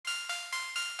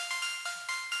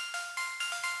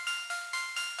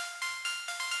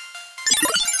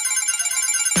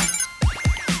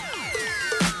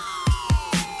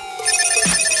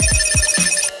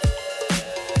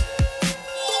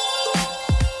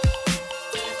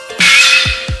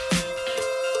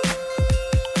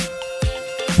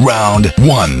Round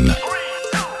 1.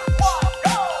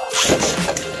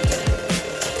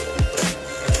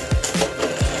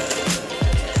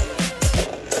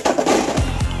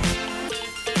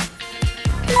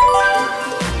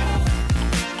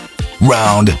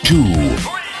 Round 2.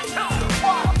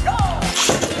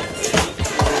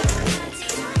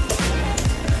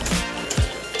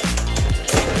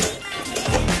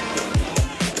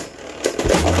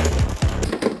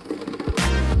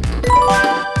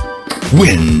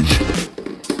 Wins.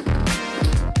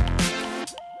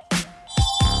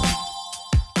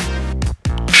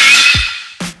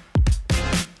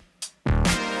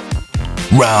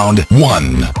 Round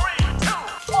 1.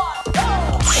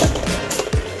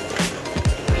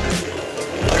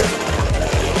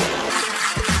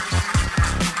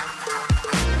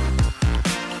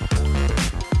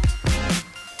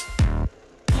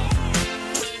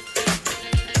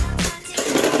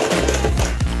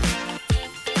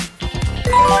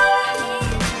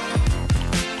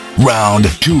 Round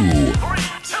 2.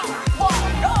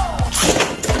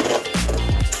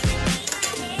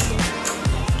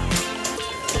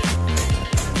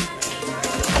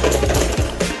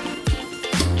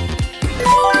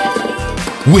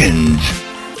 Wins.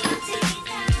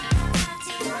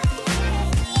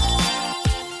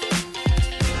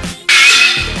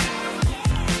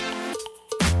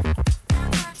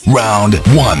 Round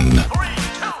 1.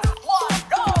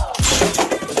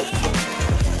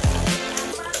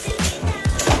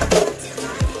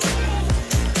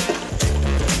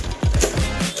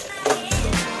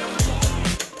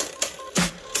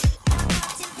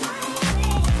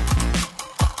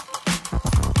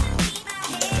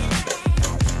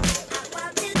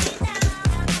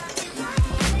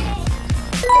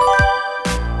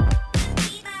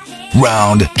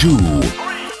 Round 2.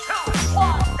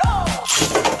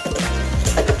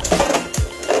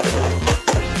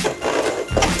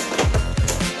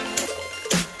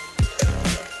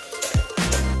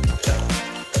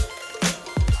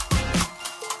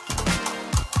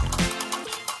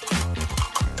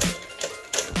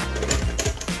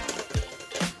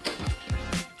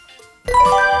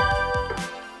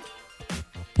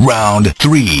 Round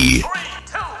 3.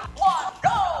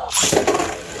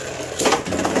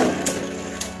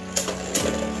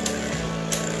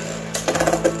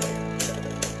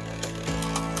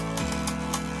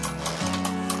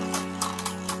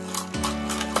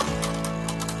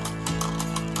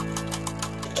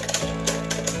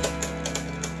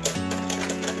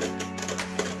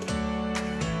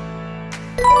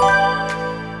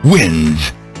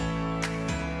 Wins.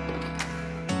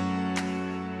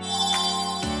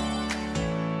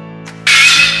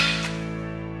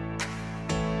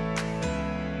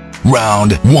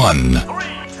 Round 1.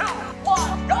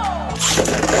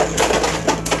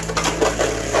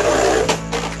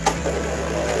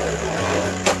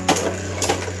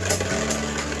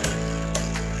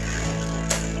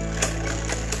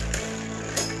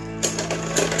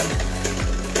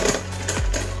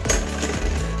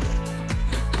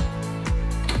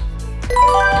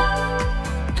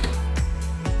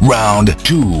 Round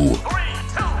 2.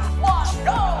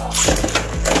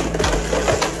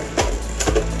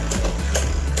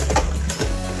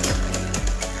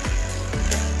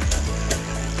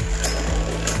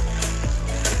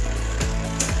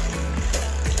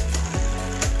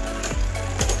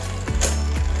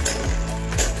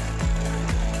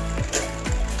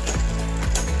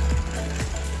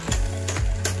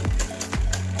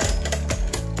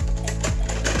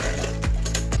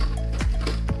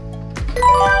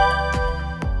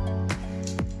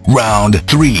 Round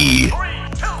 3.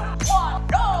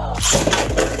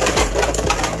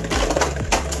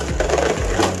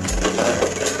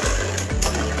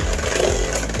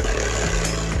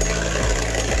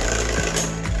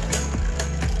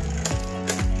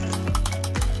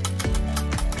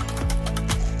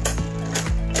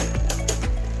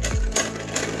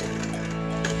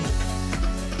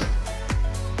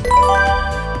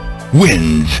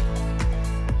 Wins.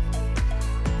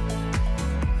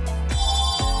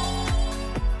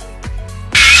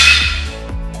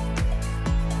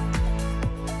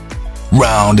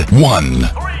 Round 1.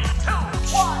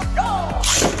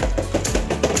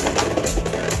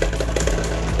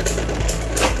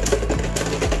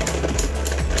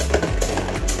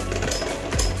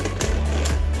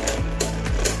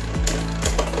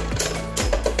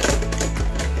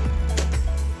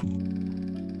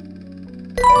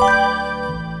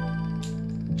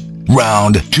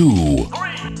 Round 2.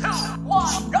 3, 2,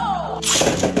 1, go!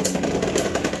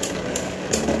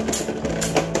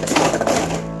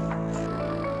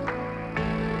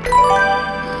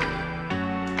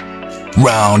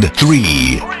 Round 3.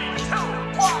 3, 2,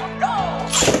 1, go!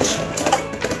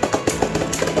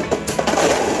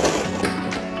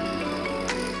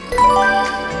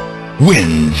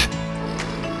 Wins.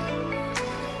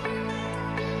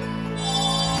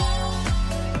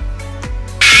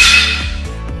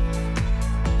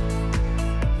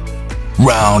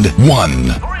 Round 1.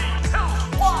 3, 2,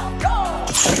 1, go!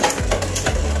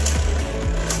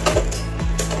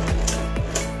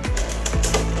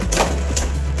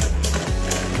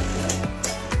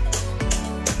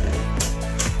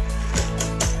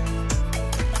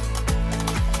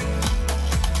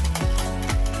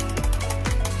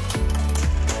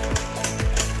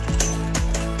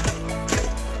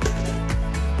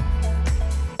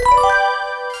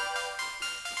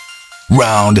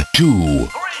 Round 2.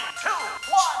 3, 2,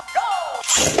 1, go!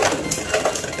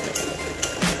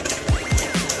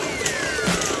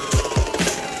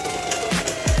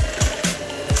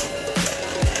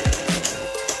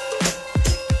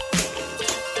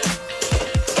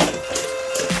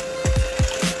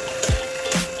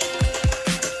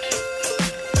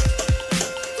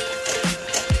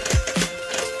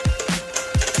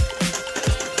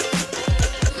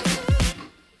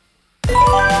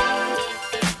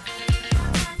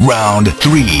 Round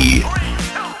 3. 3,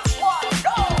 2, 1,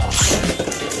 go!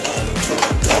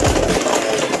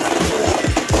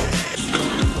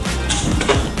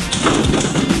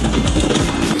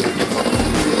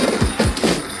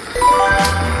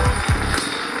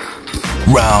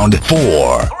 Round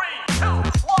 4. 3, 2,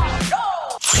 1, go!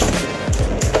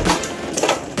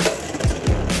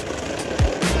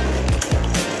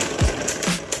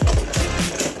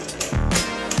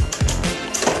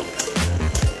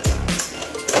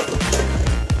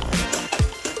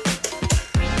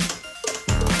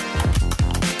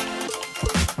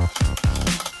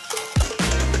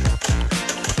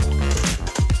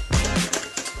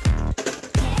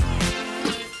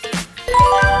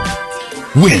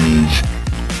 Wins.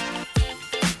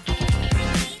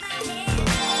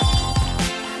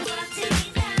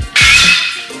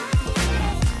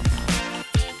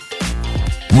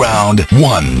 Round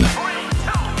 1. 3, 2,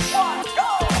 1, go!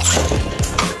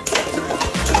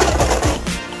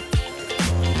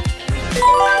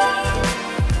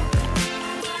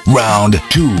 Round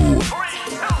 2. 3,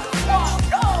 2, 1,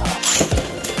 go!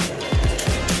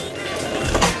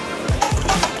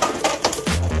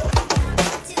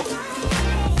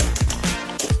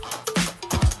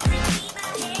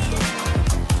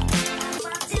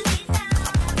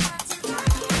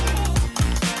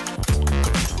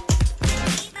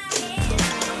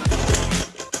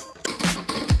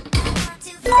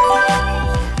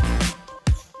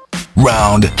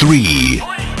 Round 3.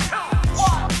 3, 2,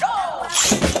 1, go!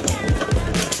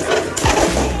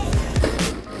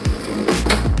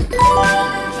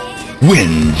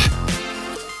 Wins.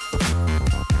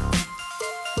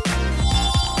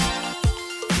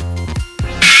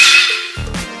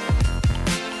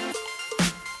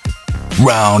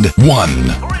 Round 1.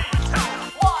 3, 2,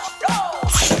 1, go!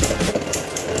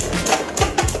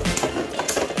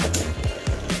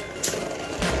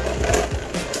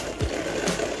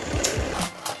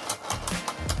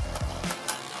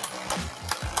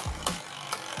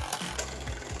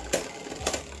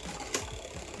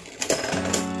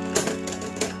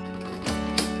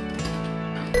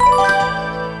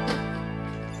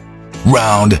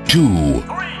 Round 2.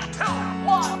 3, 2,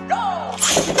 1, go!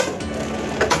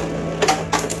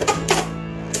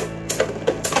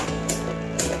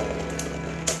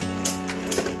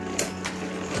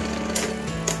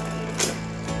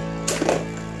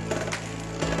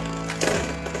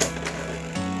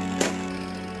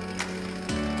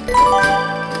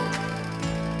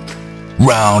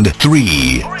 Round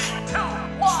 3. 3, 2,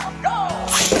 1, go!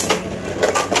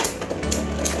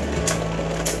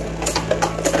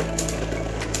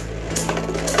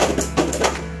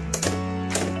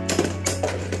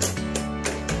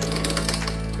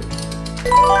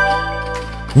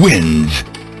 Wins.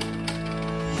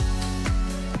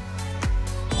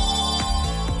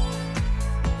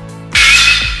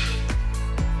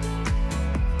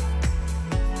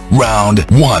 Round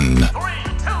 1. 3,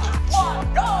 2,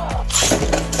 1, go!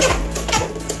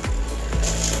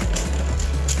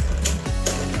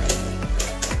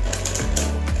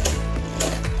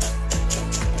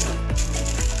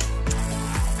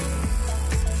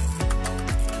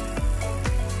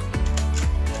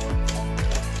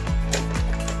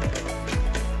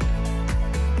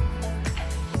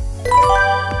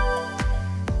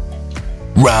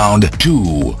 Round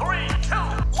 2. 3, 2,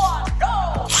 1,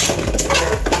 go!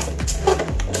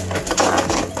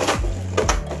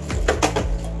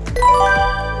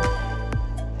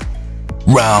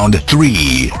 Round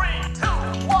 3. 3, 2,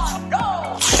 1, go!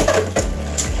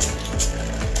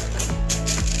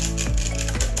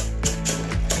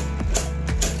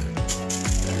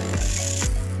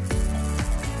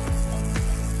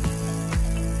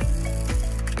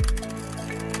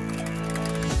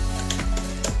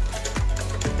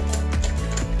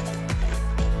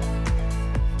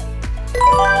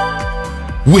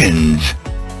 Wins.